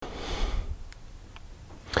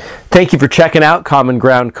Thank you for checking out Common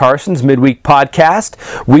Ground Carson's Midweek Podcast.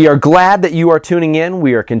 We are glad that you are tuning in.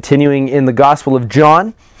 We are continuing in the Gospel of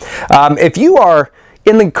John. If you are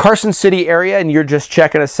in the Carson City area and you're just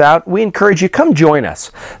checking us out, we encourage you, come join us.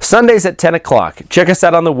 Sundays at 10 o'clock. Check us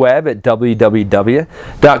out on the web at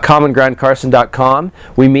www.commongroundcarson.com.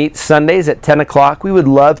 We meet Sundays at 10 o'clock. We would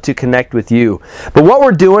love to connect with you. But what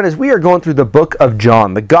we're doing is we are going through the book of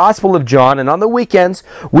John, the Gospel of John, and on the weekends,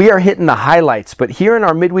 we are hitting the highlights. But here in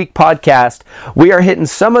our midweek podcast, we are hitting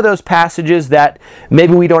some of those passages that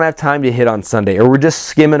maybe we don't have time to hit on Sunday, or we're just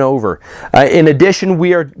skimming over. In addition,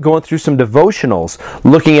 we are going through some devotionals,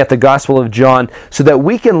 looking at the Gospel of John so that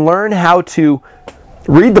we can learn how to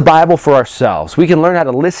read the Bible for ourselves. We can learn how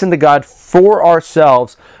to listen to God for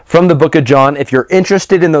ourselves from the book of John. If you're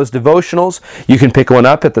interested in those devotionals, you can pick one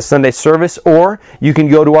up at the Sunday service, or you can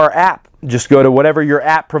go to our app. Just go to whatever your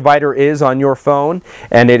app provider is on your phone,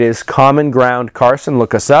 and it is Common Ground Carson.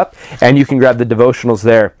 Look us up, and you can grab the devotionals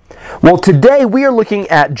there. Well, today we are looking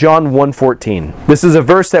at John 1:14. This is a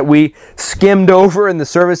verse that we skimmed over in the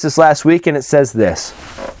service this last week, and it says this: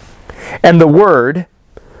 "And the Word,"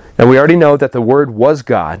 and we already know that the Word was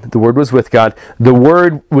God, the Word was with God, the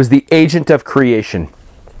Word was the agent of creation.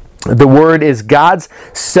 The Word is God's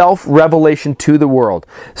self-revelation to the world.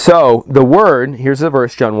 So, the Word, here's the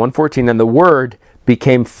verse, John 1:14, "And the Word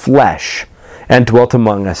became flesh and dwelt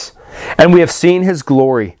among us. And we have seen His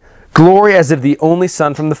glory, glory as of the only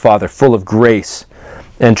Son from the Father, full of grace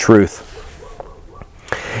and truth."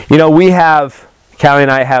 You know, Callie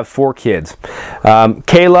and I have 4 kids.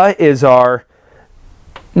 Kayla is our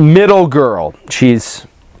middle girl. She's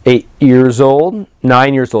 8 years old,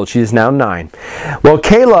 9 years old. She is now 9. Well,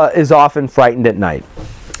 Kayla is often frightened at night.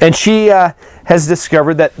 And she has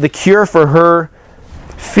discovered that the cure for her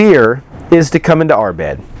fear is to come into our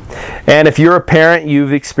bed. And if you're a parent,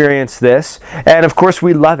 you've experienced this. And of course,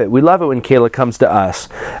 we love it. We love it when Kayla comes to us.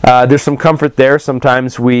 There's some comfort there.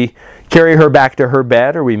 Sometimes we carry her back to her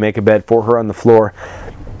bed, or we make a bed for her on the floor.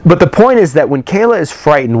 But the point is that when Kayla is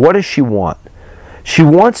frightened, what does she want? She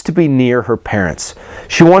wants to be near her parents.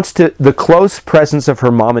 She wants the close presence of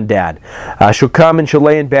her mom and dad. She'll come and she'll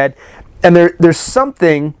lay in bed. And there's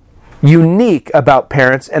something unique about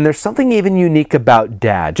parents, and there's something even unique about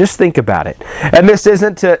dad. Just think about it. And this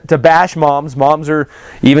isn't to bash moms. Moms are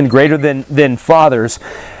even greater than fathers.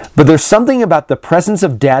 But there's something about the presence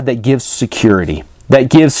of dad that gives security, that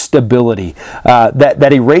gives stability,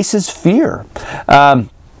 that erases fear. I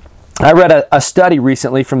read a study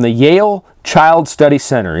recently from the Yale Child Study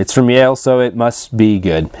Center. It's from Yale, so it must be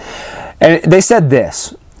good. And they said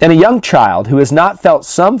this: "In a young child who has not felt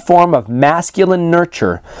some form of masculine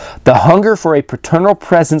nurture, the hunger for a paternal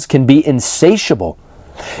presence can be insatiable.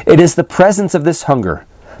 It is the presence of this hunger,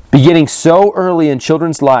 beginning so early in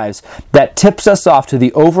children's lives, that tips us off to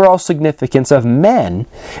the overall significance of men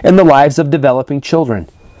in the lives of developing children.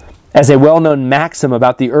 As a well-known maxim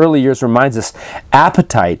about the early years reminds us,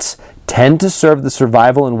 appetites tend to serve the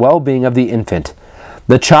survival and well-being of the infant.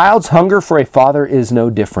 The child's hunger for a father is no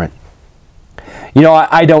different." You know,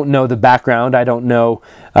 I don't know the background. I don't know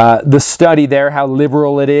the study there, how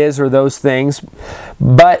liberal it is, or those things.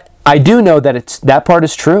 But I do know that that part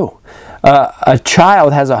is true. A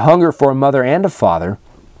child has a hunger for a mother and a father.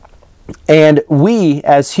 And we,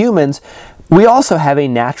 as humans, we also have a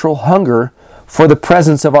natural hunger for the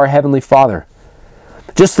presence of our Heavenly Father.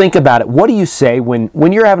 Just think about it. What do you say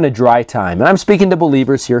when you're having a dry time? And I'm speaking to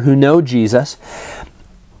believers here who know Jesus.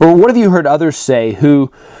 Or what have you heard others say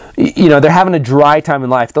who, they're having a dry time in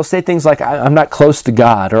life? They'll say things like, "I'm not close to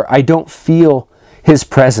God," or "I don't feel His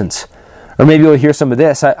presence." Or maybe you'll hear some of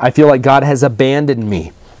this: I feel like God has abandoned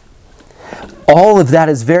me." All of that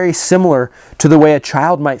is very similar to the way a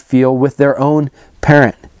child might feel with their own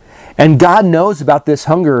parent. And God knows about this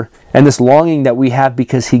hunger and this longing that we have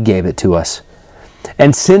because He gave it to us.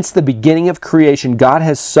 And since the beginning of creation, God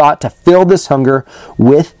has sought to fill this hunger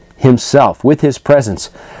with Himself, with His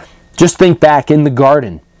presence. Just think back in the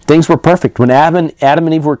garden. Things were perfect. When Adam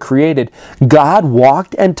and Eve were created, God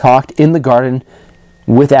walked and talked in the garden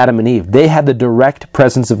with Adam and Eve. They had the direct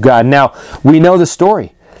presence of God. Now, we know the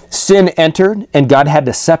story. Sin entered, and God had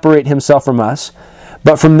to separate Himself from us.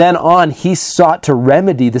 But from then on, He sought to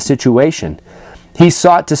remedy the situation. He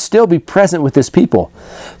sought to still be present with His people.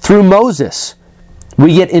 Through Moses,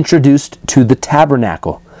 we get introduced to the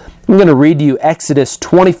tabernacle. I'm going to read to you Exodus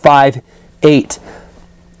 25:8. It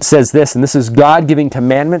says this, and this is God giving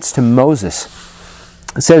commandments to Moses.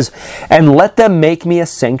 It says, "And let them make me a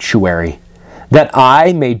sanctuary, that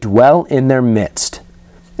I may dwell in their midst.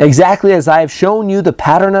 Exactly as I have shown you the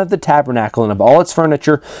pattern of the tabernacle and of all its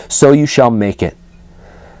furniture, so you shall make it."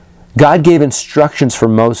 God gave instructions for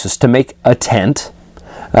Moses to make a tent.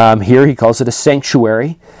 Here he calls it a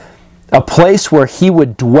sanctuary, a place where he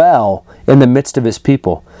would dwell in the midst of his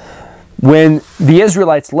people. When the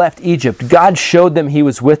Israelites left Egypt, God showed them he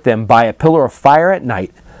was with them by a pillar of fire at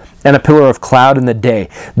night and a pillar of cloud in the day.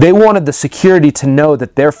 They wanted the security to know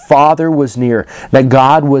that their Father was near, that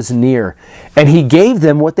God was near. And he gave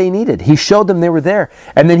them what they needed. He showed them they were there.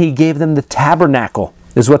 And then he gave them the tabernacle,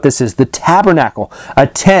 is what this is. The tabernacle, a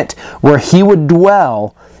tent where he would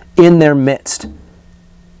dwell in their midst.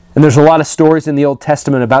 And there's a lot of stories in the Old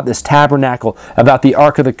Testament about this tabernacle, about the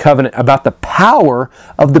Ark of the Covenant, about the power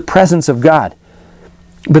of the presence of God.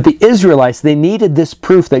 But the Israelites, they needed this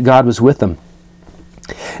proof that God was with them.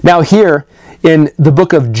 Now here in the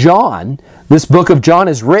book of John, this book of John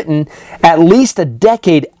is written at least a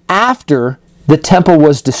decade after the temple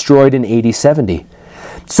was destroyed in AD 70.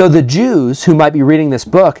 So the Jews who might be reading this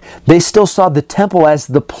book, they still saw the temple as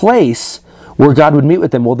the place where God would meet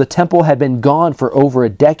with them. Well, the temple had been gone for over a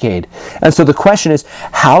decade. And so the question is,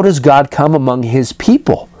 how does God come among his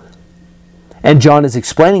people? And John is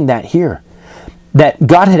explaining that here. That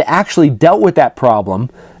God had actually dealt with that problem,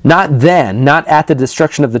 not then, not at the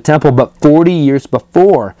destruction of the temple, but 40 years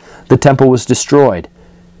before the temple was destroyed.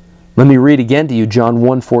 Let me read again to you John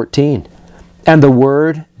 1:14. And the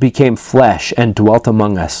Word became flesh and dwelt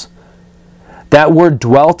among us. That word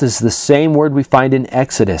dwelt is the same word we find in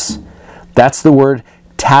Exodus. That's the word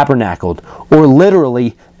tabernacled, or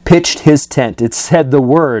literally pitched his tent. It said the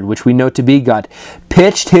Word, which we know to be God,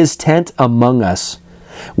 pitched his tent among us.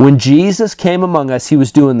 When Jesus came among us, he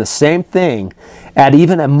was doing the same thing at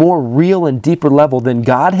even a more real and deeper level than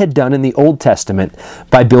God had done in the Old Testament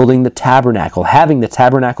by building the tabernacle, having the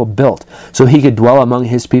tabernacle built so he could dwell among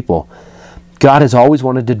his people. God has always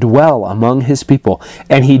wanted to dwell among his people,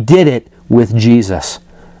 and he did it with Jesus.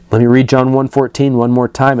 Let me read John 1:14 one more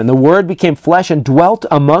time. And the Word became flesh and dwelt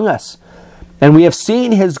among us. And we have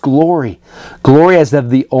seen his glory, glory as of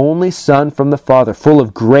the only Son from the Father, full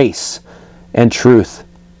of grace and truth.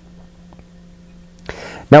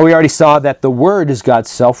 Now we already saw that the Word is God's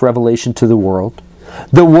self-revelation to the world.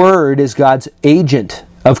 The Word is God's agent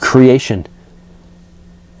of creation.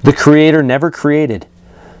 The Creator never created.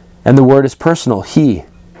 And the Word is personal. He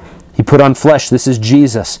put on flesh. This is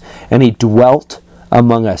Jesus. And he dwelt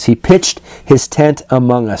among us. He pitched his tent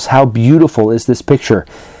among us. How beautiful is this picture?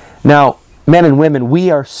 Now, men and women, we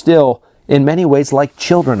are still in many ways like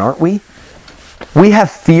children, aren't we? We have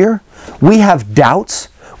fear. We have doubts.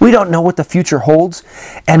 We don't know what the future holds.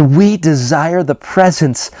 And we desire the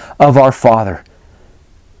presence of our Father.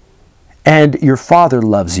 And your Father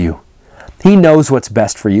loves you. He knows what's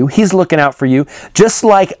best for you. He's looking out for you. Just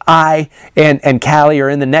like I and Callie are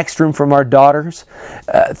in the next room from our daughters,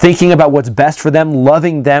 thinking about what's best for them,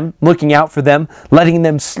 loving them, looking out for them, letting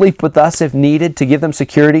them sleep with us if needed to give them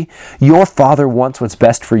security. Your Father wants what's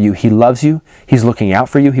best for you. He loves you. He's looking out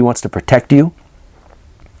for you. He wants to protect you.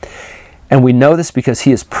 And we know this because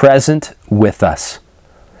he is present with us.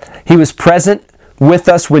 He was present with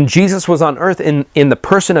us when Jesus was on earth in the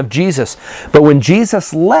person of Jesus. But when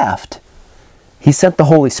Jesus left, he sent the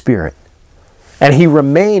Holy Spirit. And he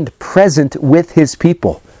remained present with his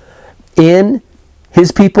people. In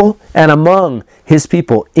his people and among his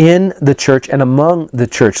people. In the church and among the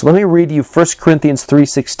church. Let me read you 1 Corinthians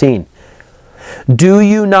 3:16. Do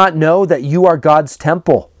you not know that you are God's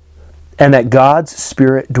temple and that God's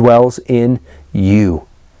Spirit dwells in you?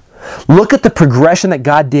 Look at the progression that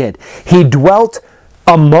God did. He dwelt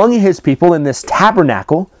among his people in this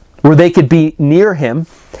tabernacle where they could be near him.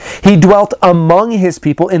 He dwelt among his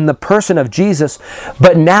people in the person of Jesus,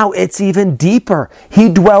 but now it's even deeper. He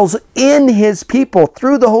dwells in his people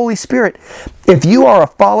through the Holy Spirit. If you are a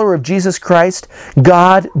follower of Jesus Christ,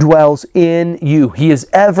 God dwells in you. He is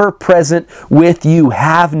ever present with you.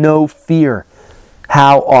 Have no fear.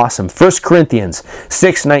 How awesome. 1 Corinthians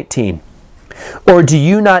 6:19. Or do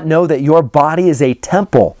you not know that your body is a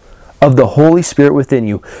temple of the Holy Spirit within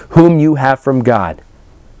you, whom you have from God?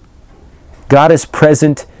 God is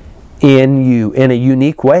present in you in a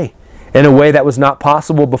unique way, in a way that was not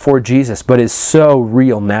possible before Jesus, but is so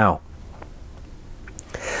real now.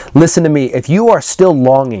 Listen to me, if you are still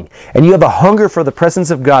longing and you have a hunger for the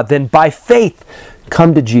presence of God, then by faith,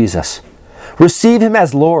 come to Jesus. Receive him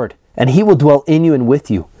as Lord, and he will dwell in you and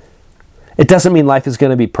with you. It doesn't mean life is going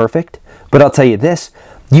to be perfect, but I'll tell you this,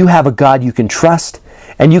 you have a God you can trust,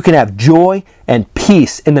 and you can have joy and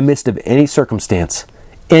peace in the midst of any circumstance.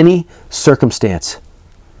 Any circumstance.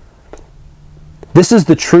 This is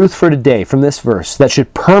the truth for today from this verse that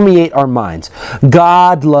should permeate our minds.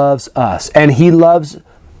 God loves us, and he loves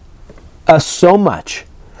us so much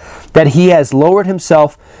that he has lowered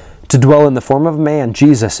himself to dwell in the form of a man,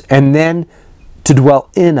 Jesus, and then to dwell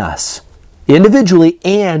in us, individually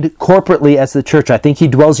and corporately as the church. I think he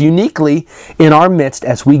dwells uniquely in our midst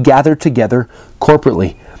as we gather together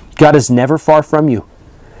corporately. God is never far from you.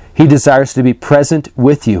 He desires to be present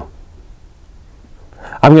with you.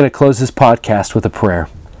 I'm going to close this podcast with a prayer.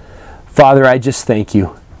 Father, I just thank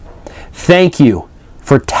you. Thank you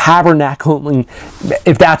for tabernacling,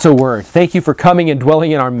 if that's a word. Thank you for coming and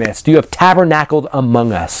dwelling in our midst. You have tabernacled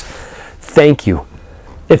among us. Thank you.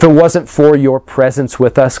 If it wasn't for your presence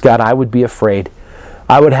with us, God, I would be afraid.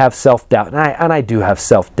 I would have self-doubt. And I do have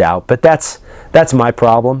self-doubt, but that's my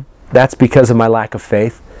problem. That's because of my lack of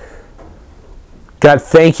faith. God,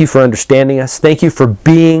 thank you for understanding us. Thank you for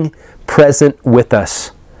being present with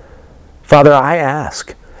us. Father, I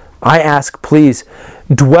ask, please,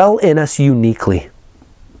 dwell in us uniquely,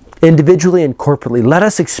 individually and corporately. Let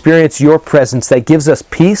us experience your presence that gives us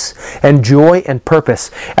peace and joy and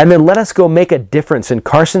purpose. And then let us go make a difference in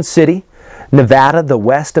Carson City, Nevada, the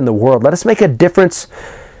West, and the world. Let us make a difference,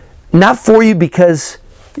 not for you because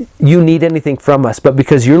you need anything from us, but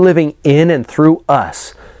because you're living in and through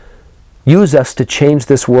us. Use us to change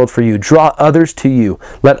this world for you. Draw others to you.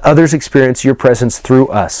 Let others experience your presence through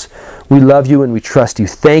us. We love you and we trust you.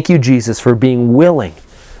 Thank you, Jesus, for being willing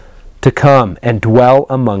to come and dwell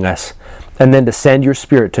among us, and then to send your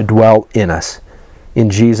Spirit to dwell in us.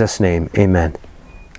 In Jesus' name, amen.